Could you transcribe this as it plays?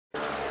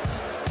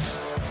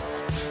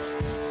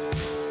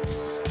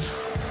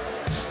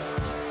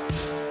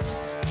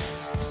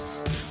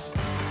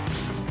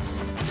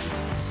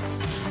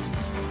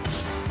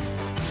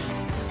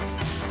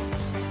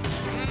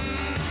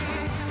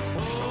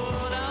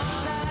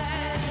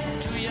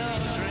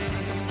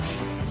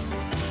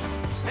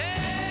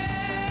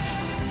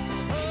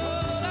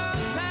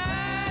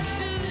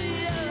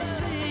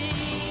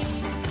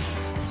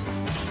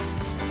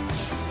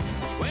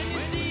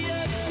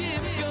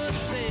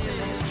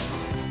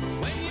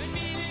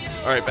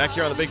All right, back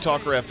here on the Big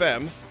Talker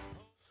FM,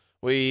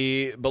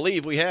 we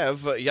believe we have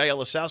Yael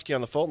Lasowski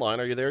on the phone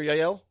line. Are you there,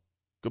 Yael?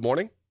 Good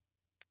morning.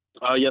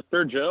 Yes,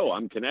 sir, Joe.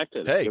 I'm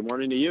connected. Hey. Good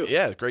morning to you.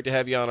 Yeah, great to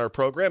have you on our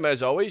program.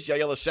 As always,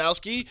 Yael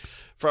Lasowski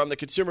from the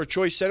Consumer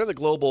Choice Center, the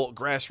global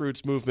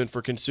grassroots movement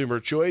for consumer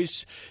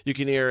choice. You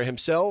can hear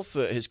himself,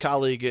 his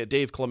colleague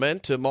Dave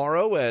Clement,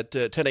 tomorrow at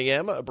 10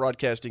 a.m.,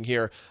 broadcasting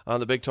here on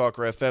the Big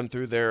Talker FM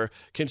through their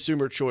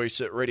Consumer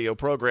Choice radio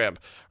program.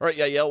 All right,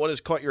 Yael, what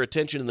has caught your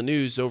attention in the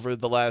news over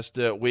the last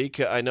week?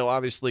 I know,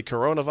 obviously,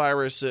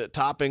 coronavirus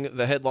topping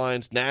the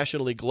headlines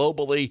nationally,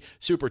 globally.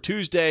 Super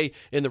Tuesday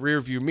in the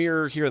rearview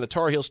mirror here in the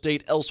Tar Heel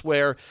State,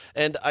 elsewhere.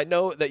 And I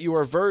know that you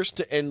are versed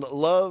and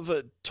love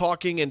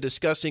talking and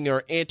discussing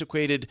our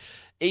antiquated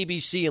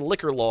ABC and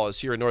liquor laws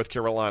here in North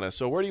Carolina.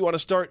 So where do you want to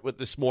start with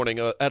this morning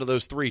out of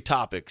those three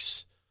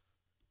topics?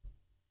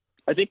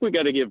 I think we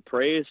got to give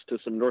praise to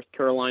some North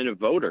Carolina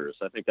voters.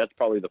 I think that's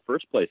probably the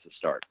first place to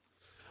start.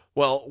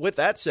 Well, with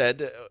that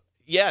said,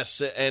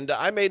 yes, and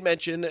I made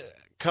mention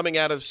coming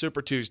out of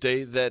Super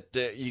Tuesday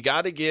that you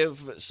got to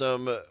give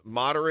some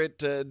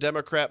moderate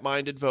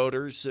Democrat-minded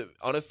voters,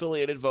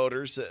 unaffiliated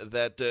voters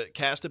that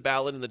cast a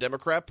ballot in the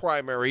Democrat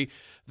primary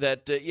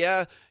that,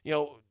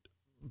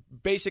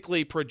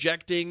 basically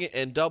projecting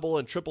and double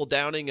and triple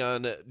downing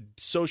on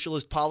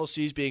socialist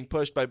policies being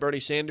pushed by Bernie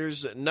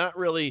Sanders, not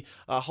really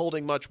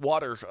holding much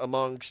water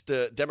amongst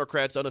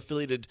Democrats,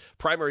 unaffiliated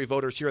primary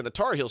voters here in the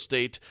Tar Heel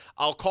State.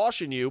 I'll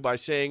caution you by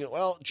saying,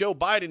 well, Joe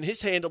Biden,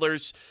 his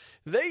handlers,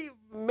 they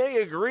may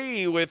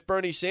agree with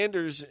Bernie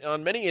Sanders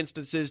on many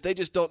instances. They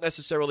just don't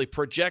necessarily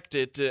project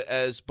it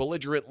as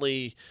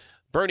belligerently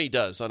Bernie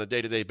does on a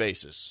day-to-day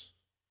basis.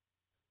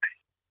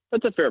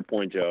 That's a fair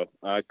point, Joe.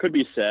 Could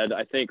be said.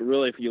 I think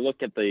really if you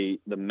look at the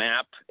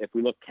map, if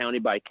we look county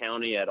by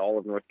county at all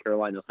of North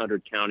Carolina's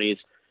 100 counties,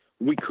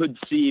 we could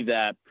see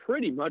that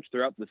pretty much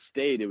throughout the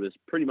state, it was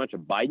pretty much a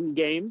Biden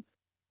game.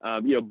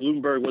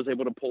 Bloomberg was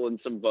able to pull in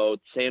some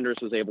votes. Sanders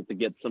was able to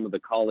get some of the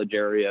college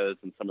areas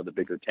and some of the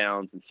bigger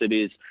towns and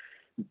cities.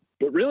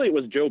 But really, it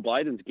was Joe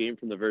Biden's game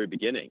from the very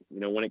beginning.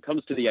 When it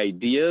comes to the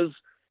ideas,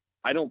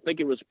 I don't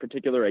think it was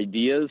particular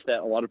ideas that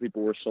a lot of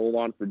people were sold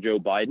on for Joe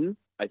Biden.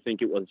 I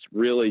think it was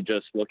really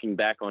just looking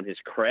back on his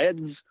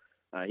creds.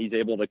 He's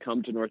able to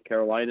come to North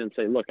Carolina and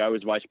say, look, I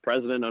was vice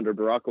president under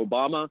Barack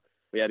Obama.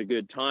 We had a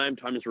good time.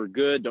 Times were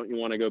good. Don't you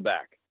want to go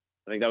back?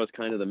 I think that was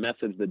kind of the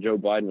message that Joe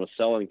Biden was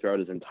selling throughout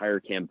his entire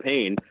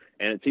campaign.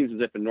 And it seems as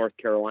if in North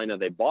Carolina,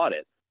 they bought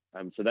it.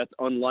 So that's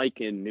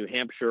unlike in New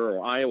Hampshire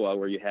or Iowa,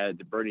 where you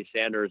had Bernie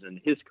Sanders and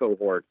his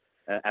cohort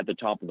at the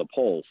top of the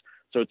polls.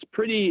 So it's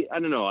pretty, I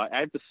don't know, I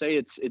have to say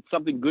it's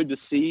something good to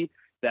see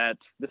that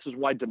this is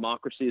why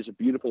democracy is a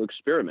beautiful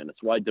experiment.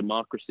 It's why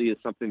democracy is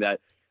something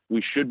that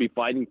we should be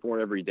fighting for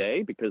every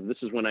day, because this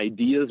is when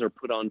ideas are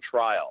put on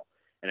trial.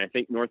 And I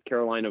think North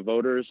Carolina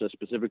voters,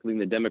 specifically in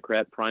the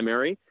Democrat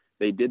primary,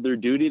 they did their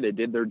duty, they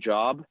did their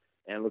job,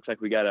 and it looks like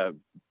we got a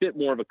bit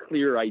more of a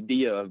clear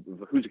idea of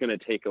who's going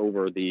to take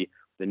over the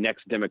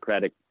next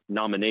Democratic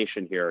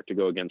nomination here to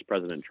go against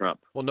President Trump.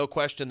 Well, no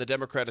question the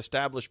Democrat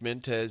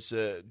establishment has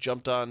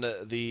jumped on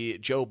the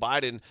Joe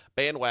Biden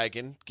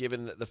bandwagon,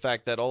 given the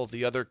fact that all of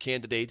the other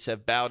candidates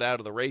have bowed out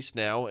of the race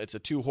now. It's a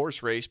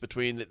two-horse race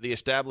between the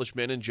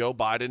establishment and Joe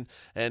Biden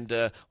and,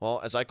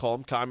 as I call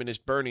him,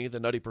 Communist Bernie,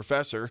 the nutty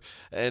professor.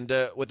 And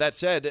with that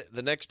said,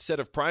 the next set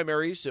of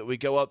primaries, we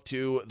go up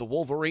to the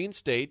Wolverine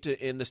State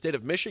in the state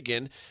of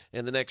Michigan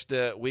in the next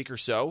week or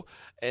so.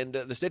 And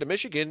the state of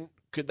Michigan,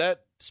 could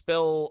that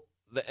spell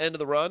the end of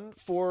the run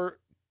for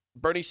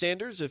Bernie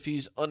Sanders if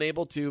he's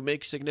unable to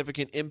make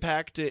significant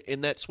impact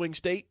in that swing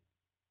state?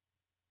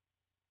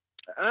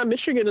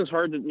 Michigan is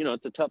hard to,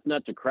 it's a tough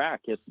nut to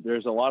crack.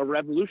 There's a lot of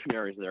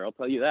revolutionaries there. I'll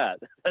tell you that.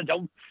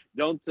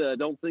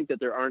 Don't think that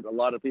there aren't a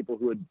lot of people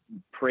who would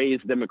praise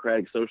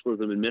democratic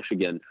socialism in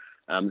Michigan.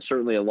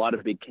 Certainly a lot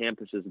of big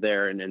campuses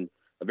there and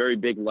a very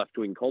big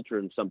left-wing culture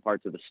in some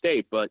parts of the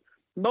state, but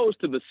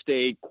most of the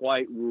state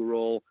quite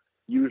rural,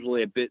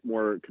 usually a bit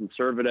more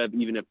conservative,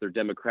 even if they're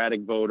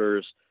Democratic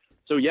voters.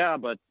 So, yeah,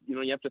 but,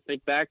 you have to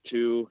think back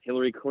to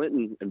Hillary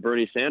Clinton and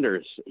Bernie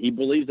Sanders. He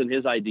believes in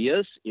his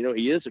ideas. He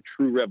is a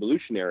true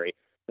revolutionary,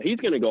 but he's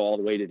going to go all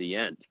the way to the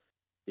end.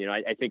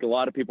 I think a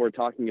lot of people are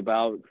talking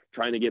about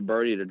trying to get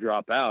Bernie to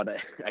drop out.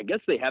 I guess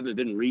they haven't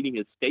been reading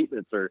his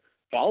statements or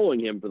following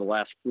him for the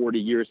last 40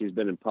 years he's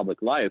been in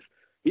public life.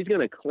 He's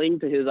going to cling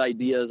to his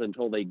ideas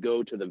until they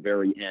go to the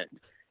very end.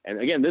 And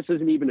again, this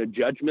isn't even a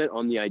judgment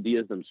on the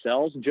ideas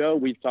themselves, Joe.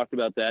 We've talked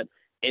about that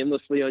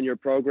endlessly on your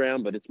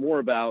program, but it's more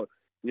about,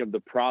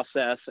 the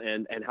process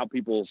and how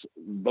people's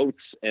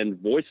votes and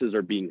voices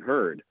are being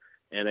heard.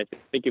 And I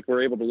think if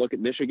we're able to look at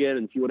Michigan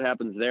and see what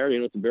happens there,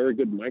 it's a very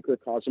good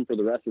microcosm for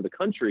the rest of the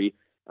country.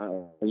 A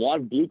lot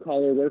of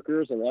blue-collar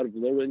workers, a lot of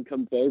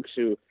low-income folks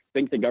who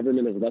think the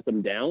government has let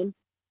them down.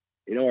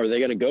 Are they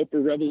going to go for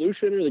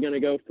revolution or are they going to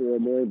go for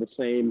more of the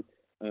same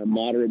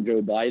moderate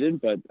Joe Biden?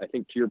 But I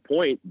think to your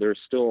point, there's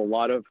still a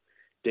lot of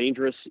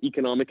dangerous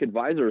economic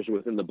advisors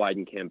within the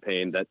Biden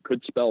campaign that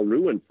could spell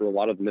ruin for a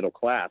lot of the middle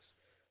class.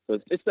 So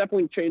it's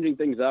definitely changing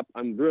things up.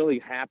 I'm really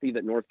happy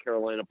that North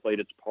Carolina played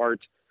its part.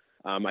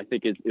 I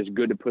think it's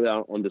good to put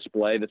out on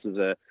display. This is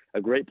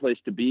a great place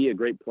to be, a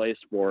great place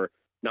for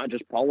not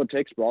just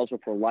politics, but also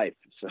for life.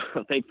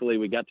 So thankfully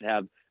we got to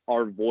have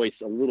our voice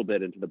a little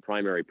bit into the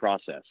primary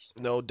process.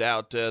 No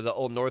doubt. The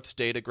Old North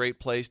State, a great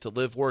place to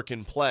live, work,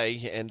 and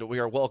play. And we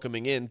are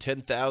welcoming in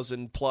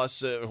 10,000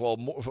 plus,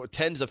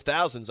 tens of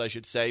thousands, I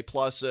should say,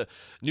 plus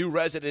new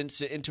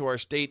residents into our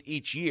state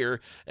each year.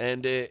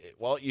 And,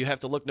 you have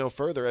to look no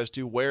further as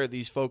to where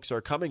these folks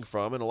are coming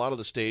from. And a lot of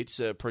the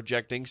states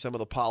projecting some of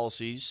the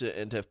policies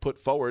and have put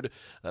forward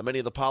many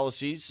of the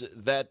policies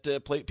that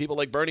people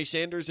like Bernie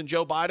Sanders and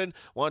Joe Biden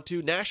want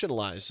to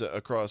nationalize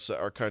across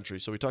our country.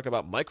 So we talk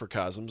about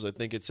microcosms. I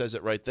think it says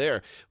it right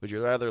there. Would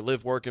you rather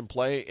live, work, and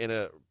play in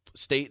a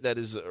state that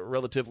is a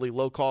relatively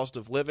low cost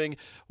of living,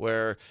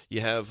 where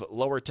you have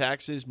lower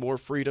taxes, more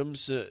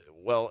freedoms,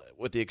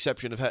 with the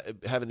exception of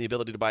having the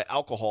ability to buy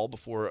alcohol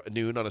before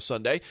noon on a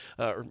Sunday,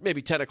 or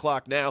maybe 10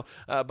 o'clock now,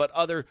 but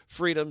other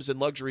freedoms and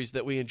luxuries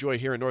that we enjoy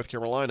here in North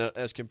Carolina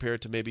as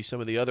compared to maybe some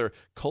of the other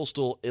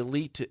coastal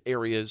elite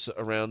areas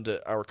around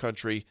our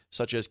country,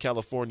 such as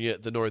California,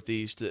 the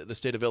Northeast, the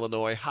state of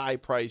Illinois,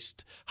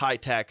 high-priced,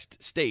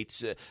 high-taxed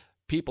states.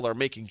 People are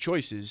making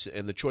choices,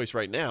 and the choice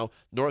right now,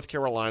 North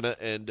Carolina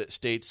and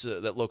states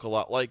that look a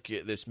lot like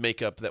this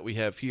makeup that we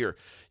have here.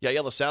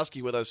 Yael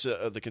Lisowski with us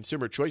of the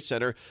Consumer Choice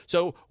Center.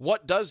 So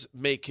what does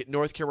make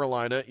North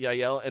Carolina,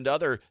 Yael, and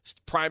other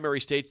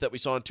primary states that we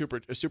saw on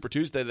Super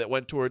Tuesday that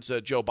went towards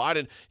Joe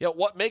Biden,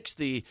 what makes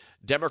the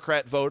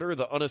Democrat voter,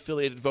 the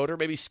unaffiliated voter,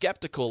 maybe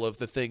skeptical of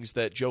the things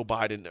that Joe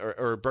Biden,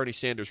 or Bernie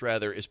Sanders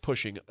rather, is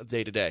pushing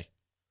day to day?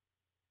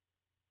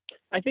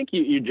 I think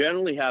you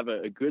generally have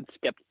a good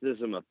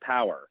skepticism of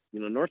power.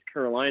 North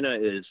Carolina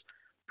is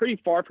pretty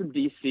far from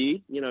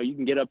D.C. You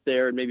can get up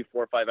there in maybe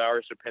 4 or 5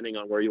 hours, depending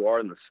on where you are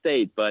in the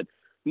state. But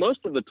most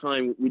of the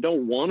time, we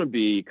don't want to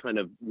be kind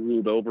of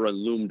ruled over and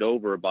loomed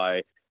over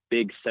by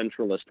big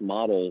centralist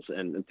models,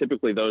 and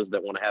typically those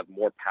that want to have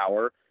more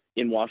power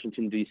in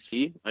Washington,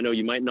 D.C. I know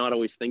you might not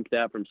always think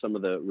that from some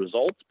of the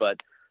results, but,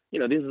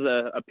 this is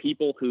a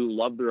people who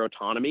love their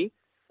autonomy.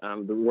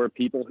 We're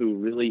people who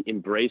really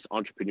embrace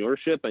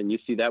entrepreneurship, and you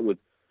see that with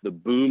the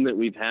boom that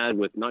we've had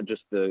with not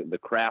just the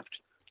craft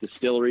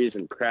distilleries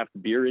and craft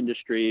beer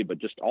industry, but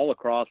just all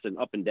across and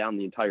up and down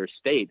the entire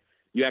state.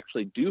 You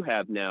actually do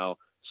have now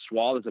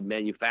swaths of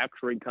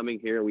manufacturing coming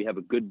here. We have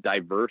a good,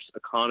 diverse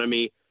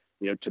economy.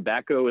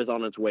 Tobacco is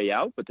on its way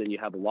out, but then you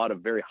have a lot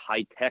of very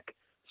high-tech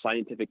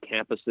scientific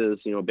campuses,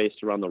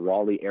 based around the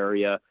Raleigh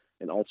area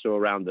and also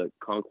around the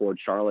Concord,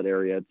 Charlotte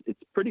area. It's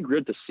pretty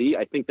good to see.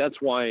 I think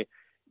that's why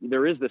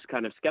there is this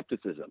kind of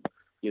skepticism.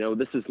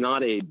 This is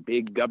not a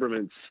big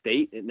government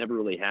state. It never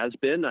really has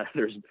been.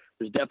 There's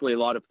definitely a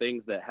lot of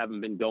things that haven't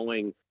been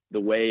going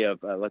the way of,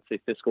 let's say,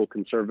 fiscal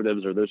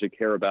conservatives or those who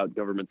care about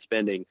government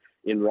spending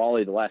in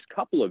Raleigh the last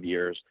couple of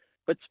years.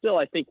 But still,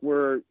 I think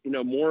we're,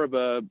 more of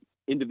a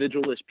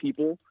individualist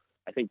people.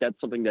 I think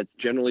that's something that's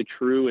generally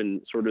true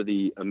in sort of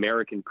the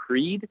American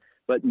creed,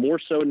 but more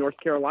so in North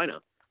Carolina.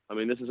 I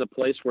mean, this is a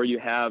place where you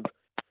have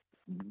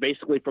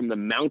basically from the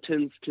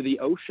mountains to the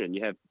ocean.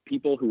 You have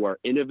people who are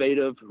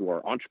innovative, who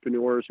are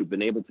entrepreneurs, who've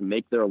been able to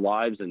make their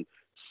lives in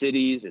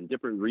cities and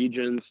different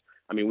regions.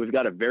 I mean, we've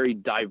got a very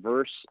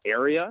diverse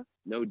area,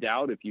 no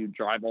doubt, if you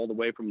drive all the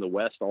way from the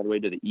west all the way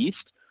to the east.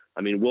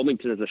 I mean,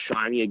 Wilmington is a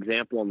shining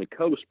example on the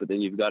coast, but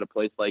then you've got a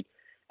place like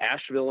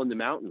Asheville in the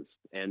mountains,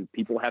 and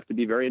people have to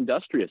be very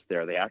industrious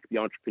there. They have to be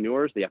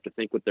entrepreneurs. They have to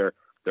think with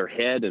their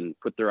head and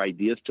put their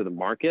ideas to the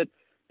market.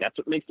 That's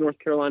what makes North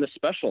Carolina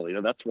special.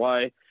 That's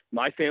why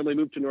my family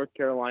moved to North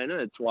Carolina.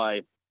 It's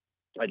why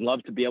I'd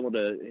love to be able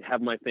to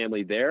have my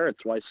family there.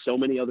 It's why so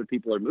many other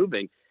people are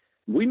moving.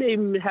 We may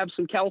even have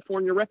some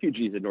California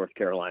refugees in North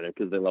Carolina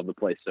because they love the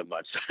place so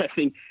much. I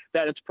think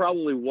that it's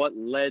probably what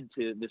led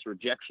to this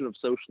rejection of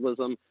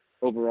socialism.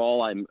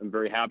 Overall, I'm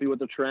very happy with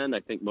the trend. I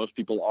think most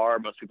people are.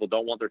 Most people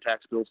don't want their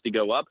tax bills to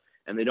go up,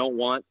 and they don't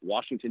want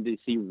Washington,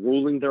 D.C.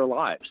 ruling their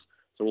lives.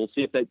 So we'll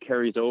see if that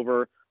carries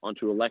over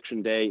onto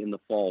Election Day in the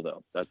fall,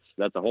 though.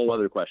 That's a whole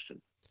other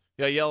question.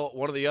 Yeah, Yael,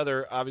 one of the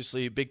other,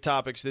 obviously, big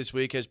topics this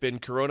week has been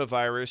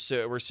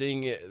coronavirus. We're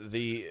seeing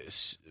the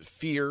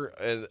fear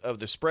of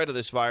the spread of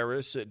this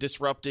virus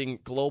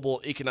disrupting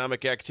global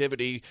economic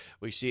activity.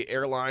 We see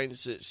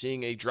airlines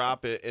seeing a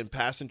drop in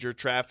passenger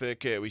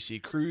traffic. We see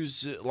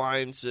cruise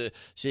lines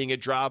seeing a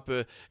drop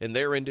in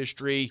their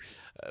industry.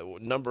 A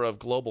number of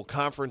global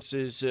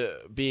conferences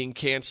being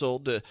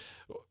canceled.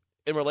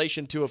 In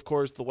relation to, of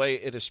course, the way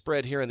it is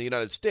spread here in the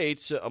United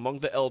States among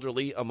the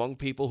elderly, among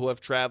people who have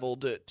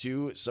traveled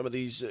to some of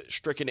these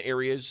stricken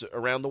areas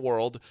around the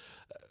world,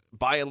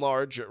 by and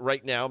large,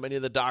 right now, many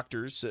of the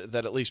doctors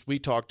that at least we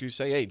talk to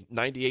say, hey,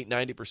 98,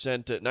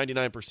 90%,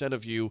 99%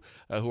 of you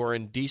who are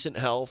in decent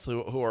health,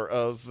 who are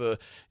of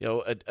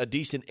a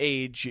decent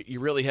age,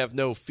 you really have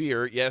no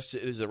fear. Yes,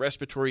 it is a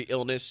respiratory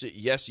illness.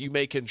 Yes, you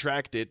may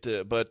contract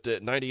it, but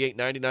 98,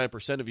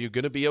 99% of you are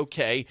going to be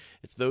okay.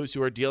 It's those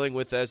who are dealing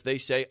with, as they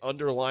say,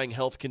 underlying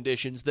health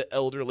conditions, the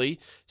elderly,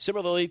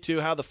 similarly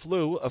to how the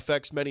flu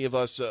affects many of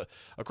us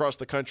across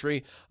the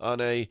country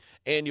on a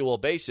annual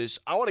basis.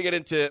 I want to get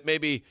into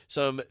maybe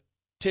some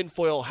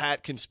tinfoil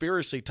hat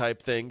conspiracy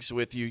type things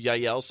with you,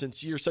 Yael,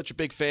 since you're such a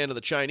big fan of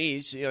the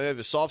Chinese. You have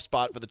a soft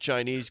spot for the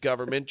Chinese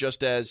government,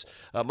 just as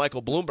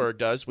Michael Bloomberg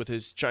does with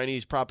his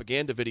Chinese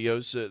propaganda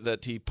videos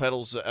that he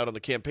peddles out on the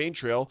campaign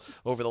trail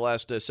over the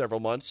last several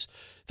months.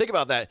 Think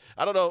about that.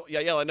 I don't know,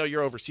 Yael, I know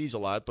you're overseas a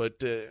lot,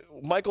 but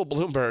Michael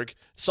Bloomberg,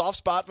 soft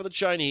spot for the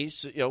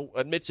Chinese,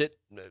 admits it,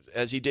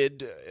 as he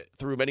did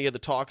through many of the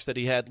talks that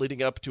he had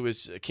leading up to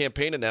his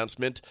campaign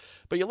announcement.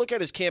 But you look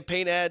at his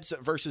campaign ads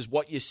versus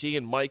what you see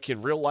in Mike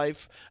in real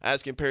life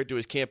as compared to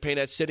his campaign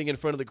ads sitting in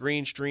front of the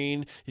green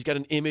screen. He's got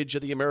an image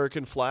of the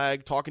American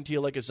flag, talking to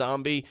you like a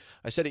zombie.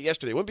 I said it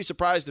yesterday. I wouldn't be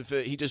surprised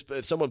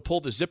if someone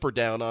pulled the zipper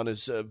down on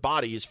his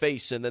body, his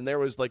face, and then there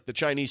was like the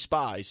Chinese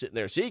spy sitting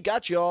there. See,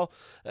 got you all.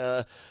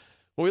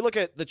 When we look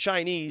at the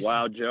Chinese...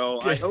 Wow,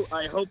 Joe.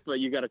 I hope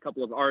you got a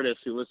couple of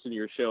artists who listen to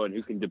your show and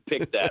who can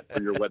depict that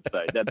for your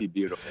website. That'd be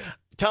beautiful.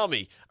 Tell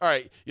me. All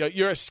right,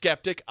 you're a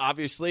skeptic,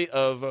 obviously,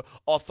 of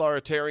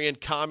authoritarian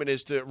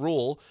communist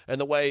rule and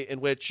the way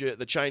in which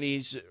the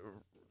Chinese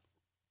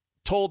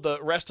told the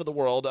rest of the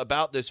world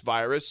about this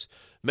virus.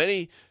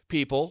 Many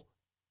people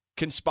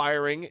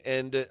conspiring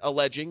and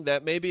alleging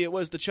that maybe it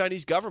was the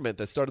Chinese government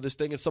that started this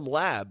thing in some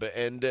lab,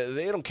 and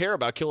they don't care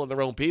about killing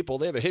their own people.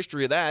 They have a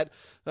history of that.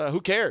 Who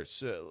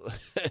cares?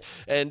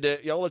 And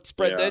let's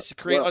spread this,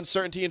 create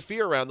uncertainty and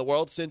fear around the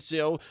world, since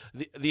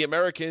the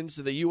Americans,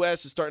 the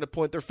U.S. is starting to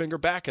point their finger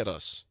back at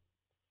us.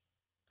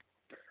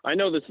 I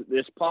know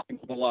this pops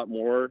up a lot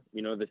more.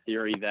 The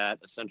theory that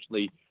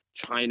essentially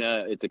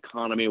China, its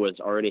economy was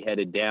already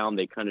headed down.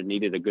 They kind of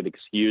needed a good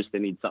excuse. They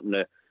need something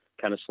to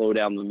kind of slow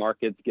down the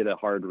markets, get a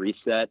hard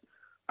reset.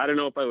 I don't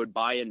know if I would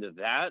buy into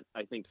that.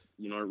 I think,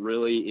 it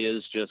really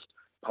is just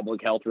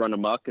public health run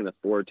amok and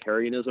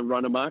authoritarianism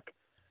run amok.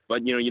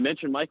 But, you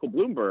mentioned Michael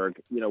Bloomberg.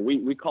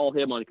 We call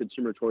him on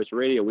Consumer Choice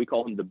Radio, we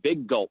call him the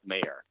big gulp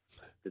mayor,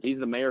 because he's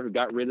the mayor who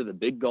got rid of the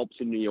big gulps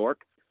in New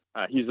York.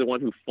 He's the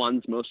one who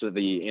funds most of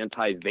the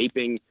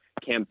anti-vaping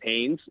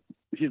campaigns.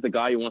 He's the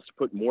guy who wants to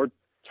put more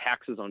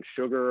taxes on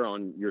sugar,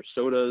 on your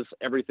sodas,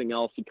 everything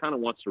else. He kind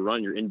of wants to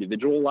run your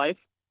individual life.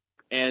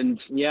 And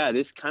it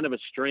is kind of a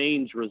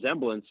strange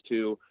resemblance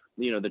to,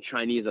 the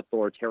Chinese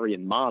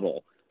authoritarian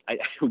model. I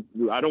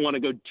don't want to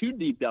go too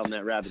deep down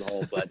that rabbit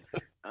hole, but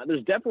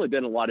there's definitely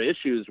been a lot of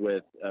issues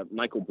with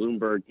Michael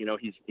Bloomberg.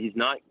 He's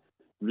not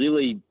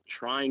really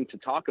trying to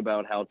talk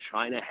about how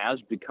China has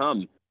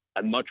become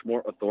a much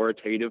more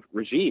authoritative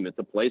regime. It's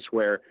a place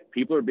where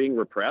people are being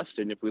repressed.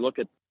 And if we look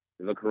at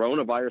the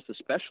coronavirus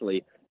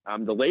especially,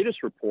 the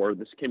latest report,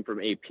 this came from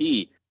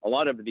AP, a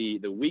lot of the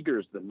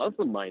Uyghurs, the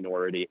Muslim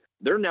minority,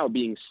 they're now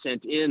being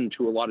sent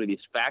into a lot of these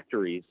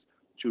factories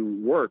to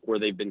work where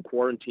they've been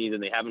quarantined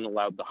and they haven't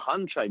allowed the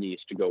Han Chinese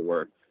to go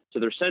work. So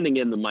they're sending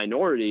in the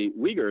minority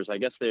Uyghurs. I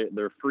guess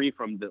they're free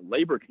from the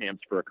labor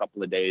camps for a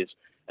couple of days,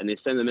 and they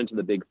send them into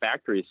the big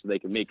factories so they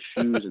can make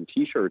shoes and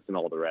T-shirts and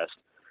all the rest.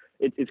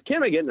 It's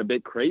kind of getting a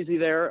bit crazy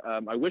there.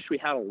 I wish we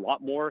had a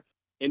lot more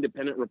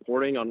independent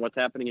reporting on what's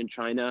happening in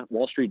China.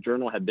 Wall Street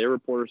Journal had their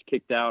reporters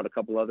kicked out. A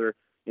couple other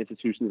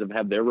institutions have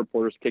had their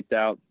reporters kicked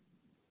out.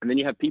 And then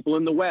you have people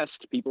in the West,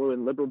 people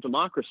in liberal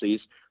democracies,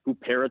 who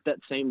parrot that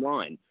same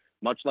line,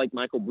 much like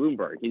Michael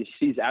Bloomberg. He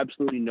sees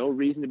absolutely no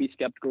reason to be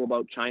skeptical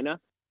about China.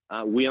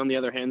 We, on the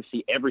other hand,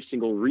 see every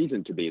single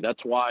reason to be.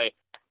 That's why,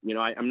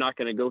 I'm not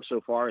going to go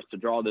so far as to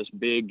draw this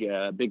big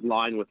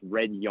line with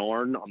red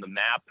yarn on the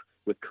map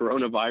with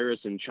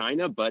coronavirus in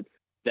China, but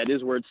that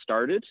is where it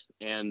started.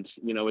 And,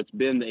 it's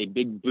been a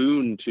big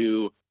boon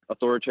to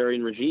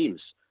authoritarian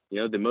regimes.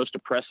 The most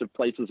oppressive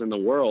places in the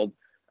world,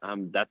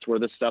 that's where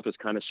this stuff is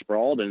kind of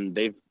sprawled, and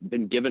they've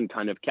been given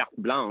kind of carte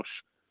blanche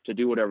to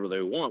do whatever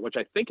they want, which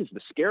I think is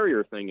the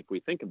scarier thing if we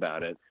think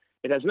about it.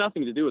 It has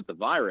nothing to do with the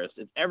virus.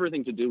 It's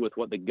everything to do with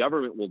what the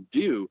government will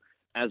do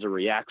as a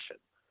reaction.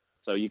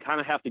 So you kind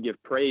of have to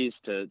give praise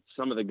to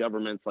some of the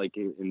governments, like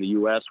in the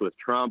U.S. with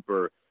Trump,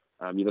 or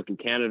you look in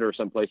Canada or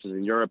some places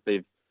in Europe,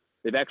 they've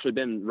actually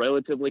been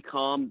relatively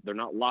calm. They're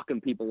not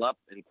locking people up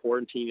and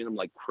quarantining them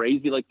like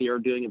crazy like they are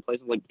doing in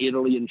places like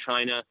Italy and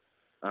China.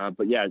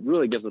 But it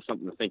really gives us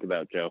something to think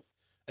about, Joe.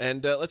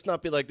 And let's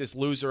not be like this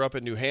loser up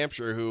in New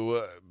Hampshire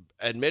who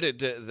admitted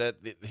that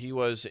he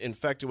was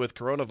infected with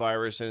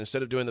coronavirus, and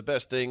instead of doing the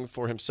best thing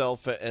for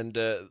himself and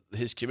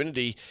his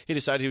community, he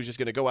decided he was just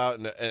going to go out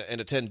and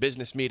attend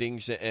business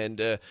meetings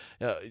and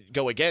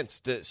go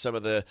against some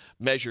of the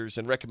measures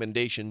and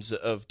recommendations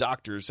of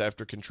doctors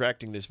after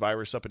contracting this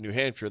virus up in New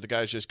Hampshire. The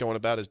guy's just going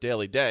about his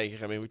daily day.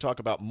 I mean, we talk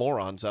about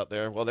morons out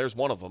there. Well, there's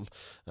one of them.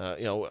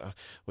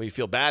 We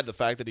feel bad the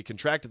fact that he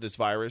contracted this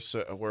virus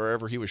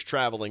wherever he was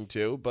traveling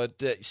to,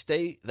 but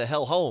stay the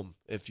hell home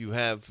if you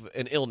have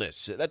an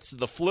illness. That's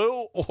the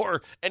flu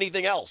or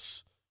anything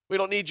else. We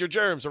don't need your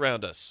germs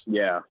around us.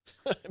 Yeah,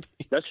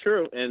 that's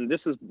true. And this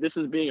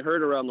is being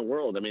heard around the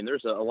world. I mean,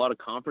 there's a lot of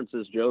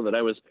conferences, Joe, that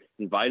I was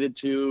invited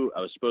to,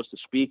 I was supposed to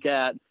speak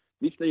at.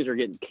 These things are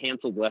getting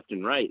canceled left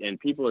and right, and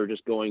people are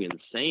just going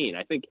insane.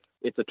 I think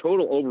it's a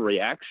total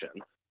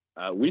overreaction.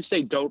 We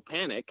say don't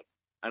panic.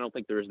 I don't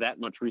think there's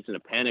that much reason to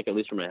panic, at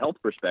least from a health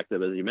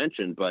perspective, as you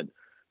mentioned, but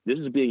this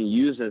is being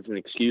used as an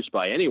excuse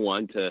by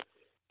anyone to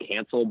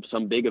cancel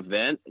some big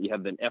event. You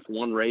have an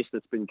F1 race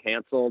that's been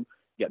canceled.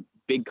 You got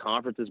big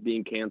conferences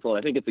being canceled.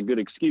 I think it's a good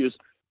excuse.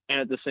 And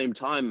at the same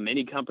time,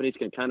 many companies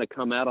can kind of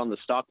come out on the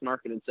stock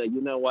market and say,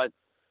 you know what,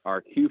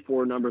 our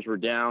Q4 numbers were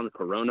down,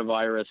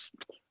 coronavirus.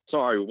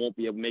 Sorry, we won't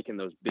be making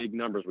those big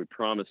numbers we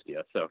promised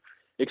you. So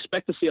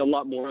expect to see a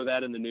lot more of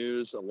that in the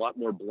news, a lot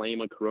more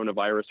blame on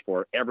coronavirus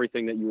for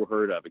everything that you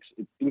heard of,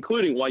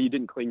 including why you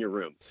didn't clean your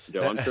room.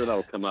 Joe, I'm sure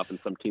that'll come up in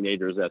some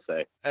teenager's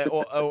essay.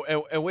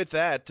 And with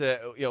that,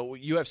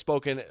 you have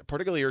spoken,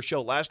 particularly your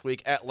show last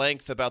week, at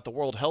length about the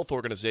World Health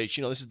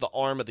Organization. This is the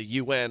arm of the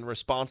UN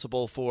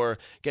responsible for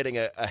getting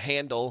a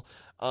handle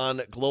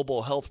on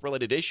global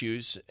health-related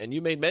issues, and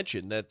you made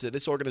mention that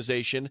this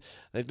organization,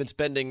 they've been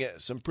spending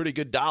some pretty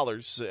good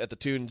dollars at the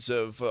tunes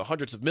of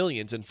hundreds of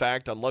millions, in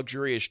fact, on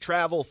luxurious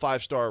travel,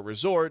 five-star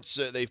resorts.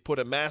 They've put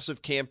a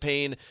massive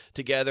campaign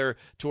together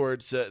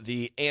towards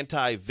the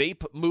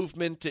anti-vape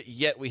movement,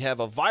 yet we have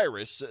a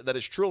virus that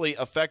is truly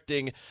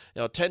affecting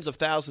tens of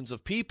thousands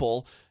of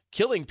people,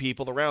 killing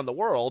people around the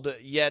world,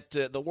 yet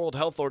the World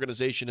Health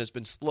Organization has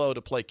been slow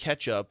to play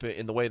catch-up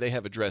in the way they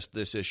have addressed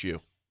this issue.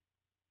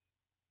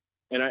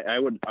 And I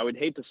would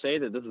hate to say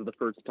that this is the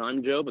first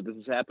time, Joe, but this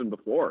has happened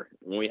before.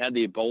 When we had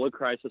the Ebola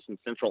crisis in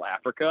Central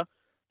Africa,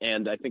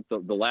 and I think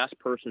the last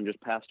person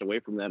just passed away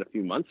from that a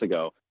few months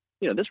ago,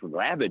 this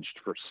ravaged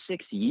for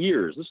 6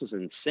 years. This was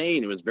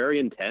insane. It was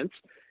very intense.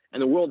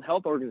 And the World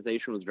Health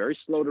Organization was very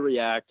slow to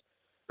react,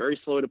 very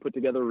slow to put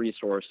together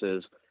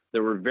resources.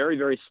 They were very,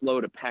 very slow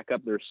to pack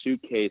up their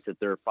suitcase at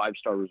their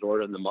five-star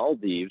resort in the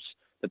Maldives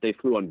that they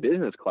flew on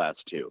business class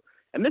to.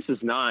 And this is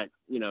not,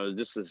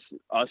 this is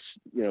us,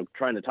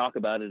 trying to talk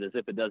about it as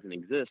if it doesn't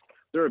exist.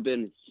 There have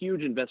been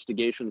huge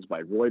investigations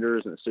by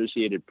Reuters and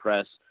Associated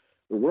Press.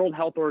 The World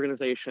Health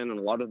Organization and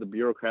a lot of the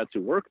bureaucrats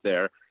who work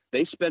there,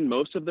 they spend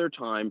most of their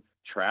time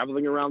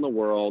traveling around the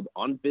world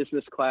on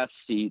business class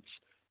seats,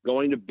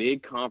 going to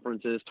big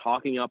conferences,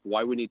 talking up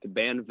why we need to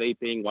ban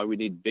vaping, why we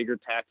need bigger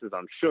taxes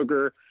on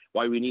sugar,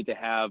 why we need to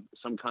have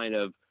some kind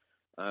of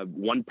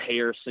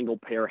one-payer,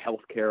 single-payer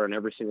healthcare in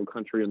every single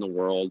country in the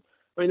world.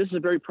 I mean, this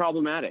is very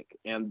problematic.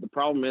 And the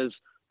problem is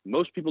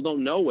most people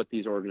don't know what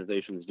these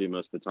organizations do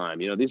most of the time.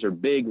 These are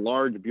big,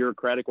 large,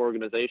 bureaucratic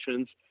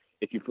organizations.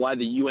 If you fly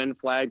the UN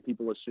flag,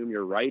 people assume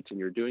you're right and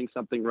you're doing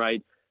something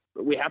right.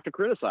 But we have to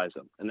criticize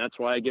them. And that's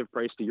why I give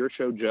praise to your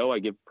show, Joe. I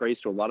give praise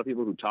to a lot of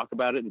people who talk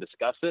about it and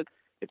discuss it.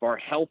 If our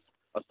health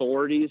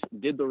authorities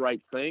did the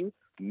right thing,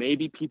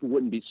 maybe people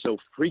wouldn't be so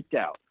freaked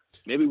out.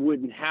 Maybe we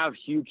wouldn't have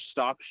huge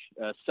stock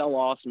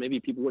sell-offs. Maybe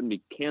people wouldn't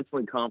be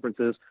canceling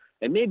conferences.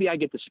 And maybe I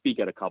get to speak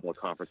at a couple of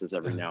conferences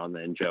every now and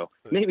then, Joe.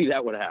 Maybe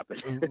that would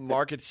happen.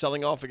 Market's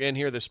selling off again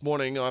here this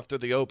morning after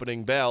the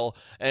opening bell.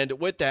 And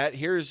with that,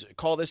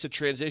 call this a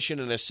transition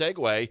and a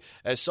segue,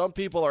 as some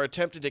people are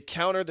attempting to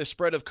counter the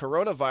spread of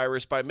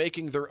coronavirus by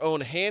making their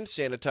own hand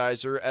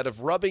sanitizer out of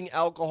rubbing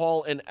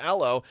alcohol and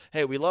aloe.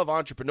 Hey, we love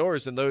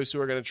entrepreneurs and those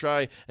who are going to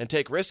try and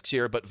take risks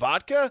here. But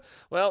vodka?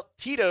 Well,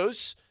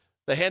 Tito's,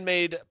 the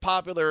handmade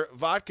popular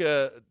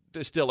vodka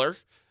distiller,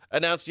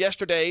 announced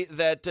yesterday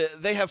that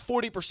they have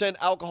 40%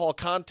 alcohol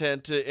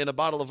content in a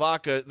bottle of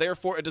vodka.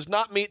 Therefore, it does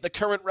not meet the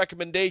current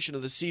recommendation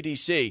of the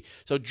CDC.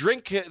 So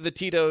drink the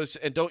Tito's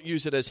and don't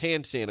use it as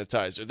hand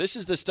sanitizer. This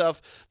is the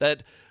stuff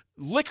that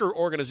liquor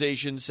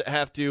organizations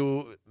have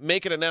to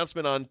make an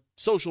announcement on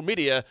social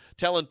media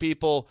telling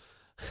people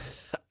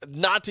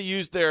not to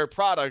use their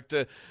product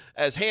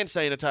as hand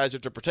sanitizer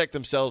to protect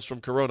themselves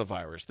from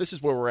coronavirus. This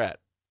is where we're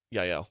at.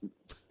 Yeah.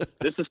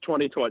 This is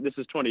 2020. This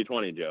is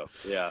 2020, Joe.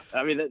 Yeah.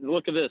 I mean,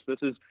 look at this.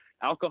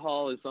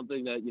 Alcohol is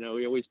something that,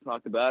 we always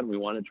talk about, and we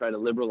want to try to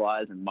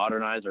liberalize and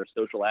modernize our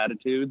social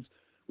attitudes.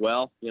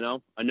 Well,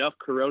 enough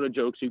Corona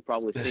jokes you've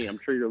probably seen. I'm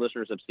sure your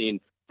listeners have seen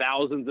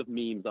thousands of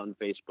memes on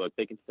Facebook.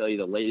 They can tell you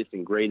the latest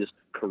and greatest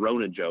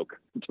Corona joke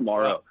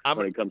tomorrow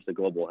when it comes to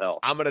global health.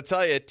 I'm going to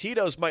tell you,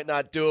 Tito's might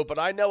not do it, but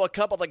I know a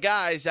couple of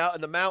guys out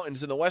in the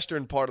mountains in the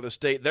western part of the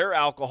state, their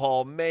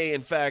alcohol may,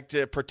 in fact,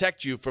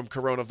 protect you from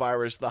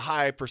coronavirus, the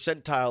high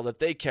percentile that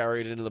they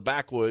carried into the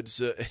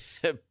backwoods,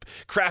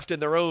 crafting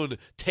their own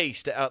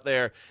taste out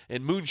there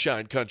in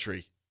moonshine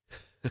country.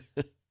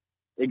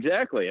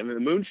 Exactly. I mean, the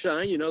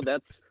moonshine,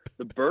 that's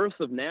the birth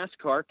of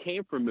NASCAR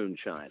came from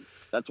moonshine.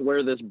 That's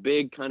where this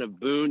big kind of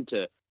boon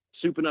to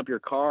souping up your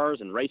cars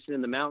and racing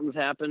in the mountains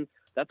happened.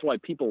 That's why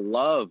people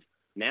love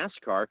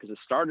NASCAR, because it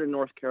started in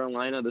North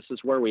Carolina. This is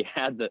where we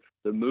had the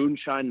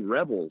moonshine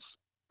rebels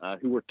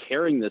who were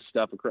carrying this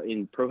stuff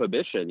in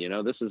Prohibition.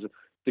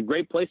 It's a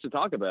great place to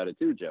talk about it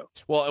too, Joe.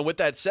 Well, and with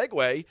that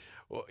segue,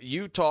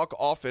 you talk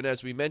often,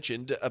 as we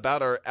mentioned,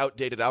 about our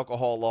outdated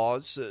alcohol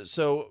laws.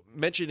 So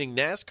mentioning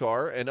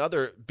NASCAR and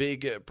other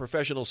big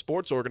professional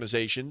sports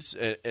organizations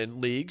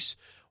and leagues,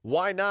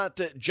 why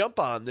not jump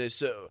on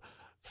this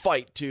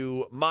fight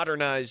to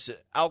modernize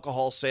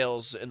alcohol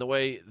sales in the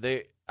way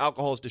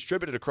alcohol is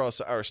distributed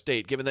across our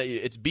state, given that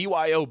it's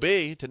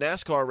BYOB to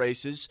NASCAR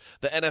races.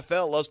 The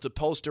NFL loves to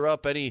poster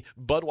up any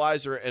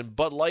Budweiser and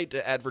Bud Light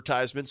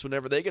advertisements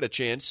whenever they get a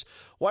chance.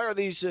 Why are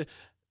these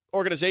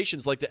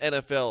organizations like the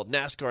NFL,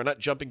 NASCAR, not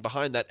jumping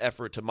behind that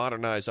effort to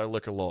modernize our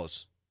liquor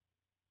laws?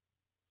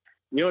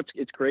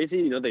 It's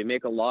crazy. They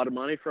make a lot of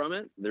money from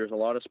it. There's a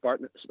lot of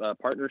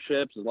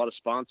partnerships, a lot of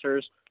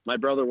sponsors. My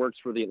brother works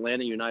for the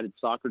Atlanta United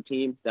soccer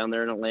team down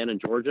there in Atlanta,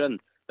 Georgia, and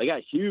they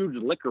got huge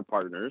liquor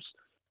partners.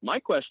 My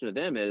question to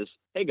them is,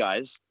 hey,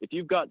 guys, if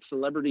you've got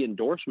celebrity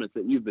endorsements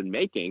that you've been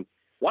making,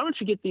 why don't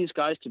you get these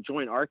guys to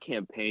join our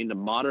campaign to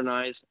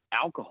modernize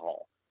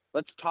alcohol?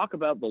 Let's talk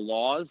about the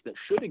laws that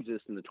should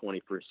exist in the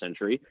 21st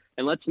century,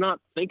 and let's not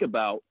think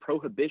about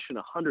Prohibition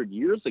 100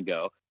 years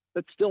ago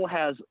that still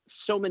has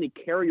so many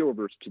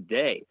carryovers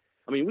today.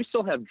 I mean, we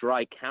still have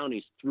dry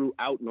counties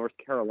throughout North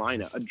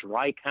Carolina, a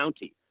dry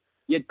county.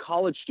 You had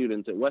college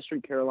students at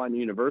Western Carolina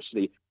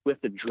University who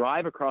have to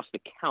drive across the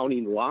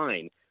county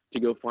line to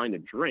go find a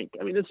drink.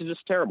 I mean, this is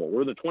just terrible.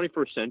 We're in the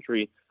 21st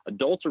century.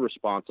 Adults are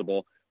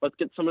responsible. Let's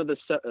get some of the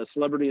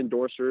celebrity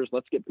endorsers.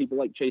 Let's get people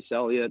like Chase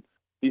Elliott,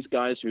 these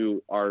guys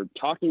who are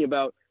talking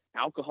about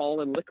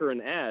alcohol and liquor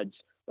and ads.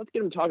 Let's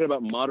get them talking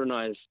about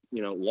modernized,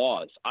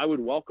 laws. I would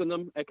welcome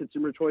them at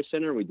Consumer Choice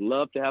Center. We'd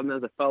love to have them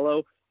as a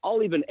fellow.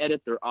 I'll even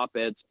edit their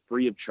op-eds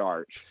free of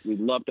charge.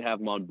 We'd love to have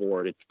them on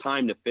board. It's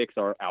time to fix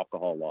our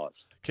alcohol laws.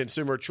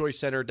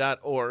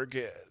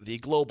 ConsumerChoiceCenter.org, the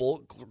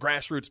global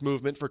grassroots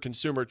movement for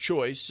consumer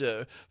choice,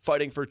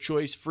 fighting for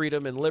choice,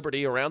 freedom, and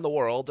liberty around the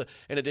world,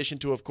 in addition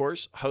to, of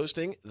course,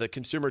 hosting the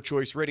Consumer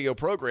Choice radio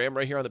program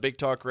right here on the Big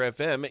Talker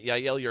FM.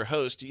 Yael, your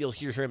host, you'll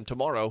hear him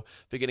tomorrow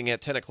beginning at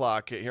 10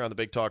 o'clock here on the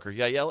Big Talker.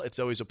 Yael, it's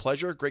always a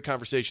pleasure. Great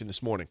conversation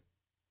this morning.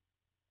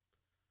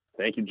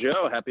 Thank you,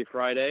 Joe. Happy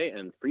Friday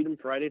and Freedom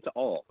Friday to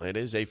all. It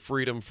is a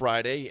Freedom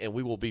Friday, and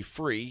we will be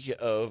free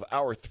of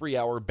our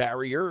 3-hour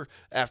barrier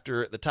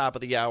after the top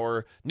of the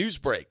hour news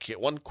break.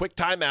 One quick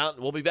timeout,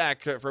 and we'll be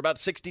back for about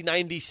 60,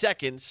 90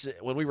 seconds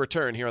when we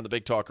return here on the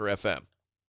Big Talker FM.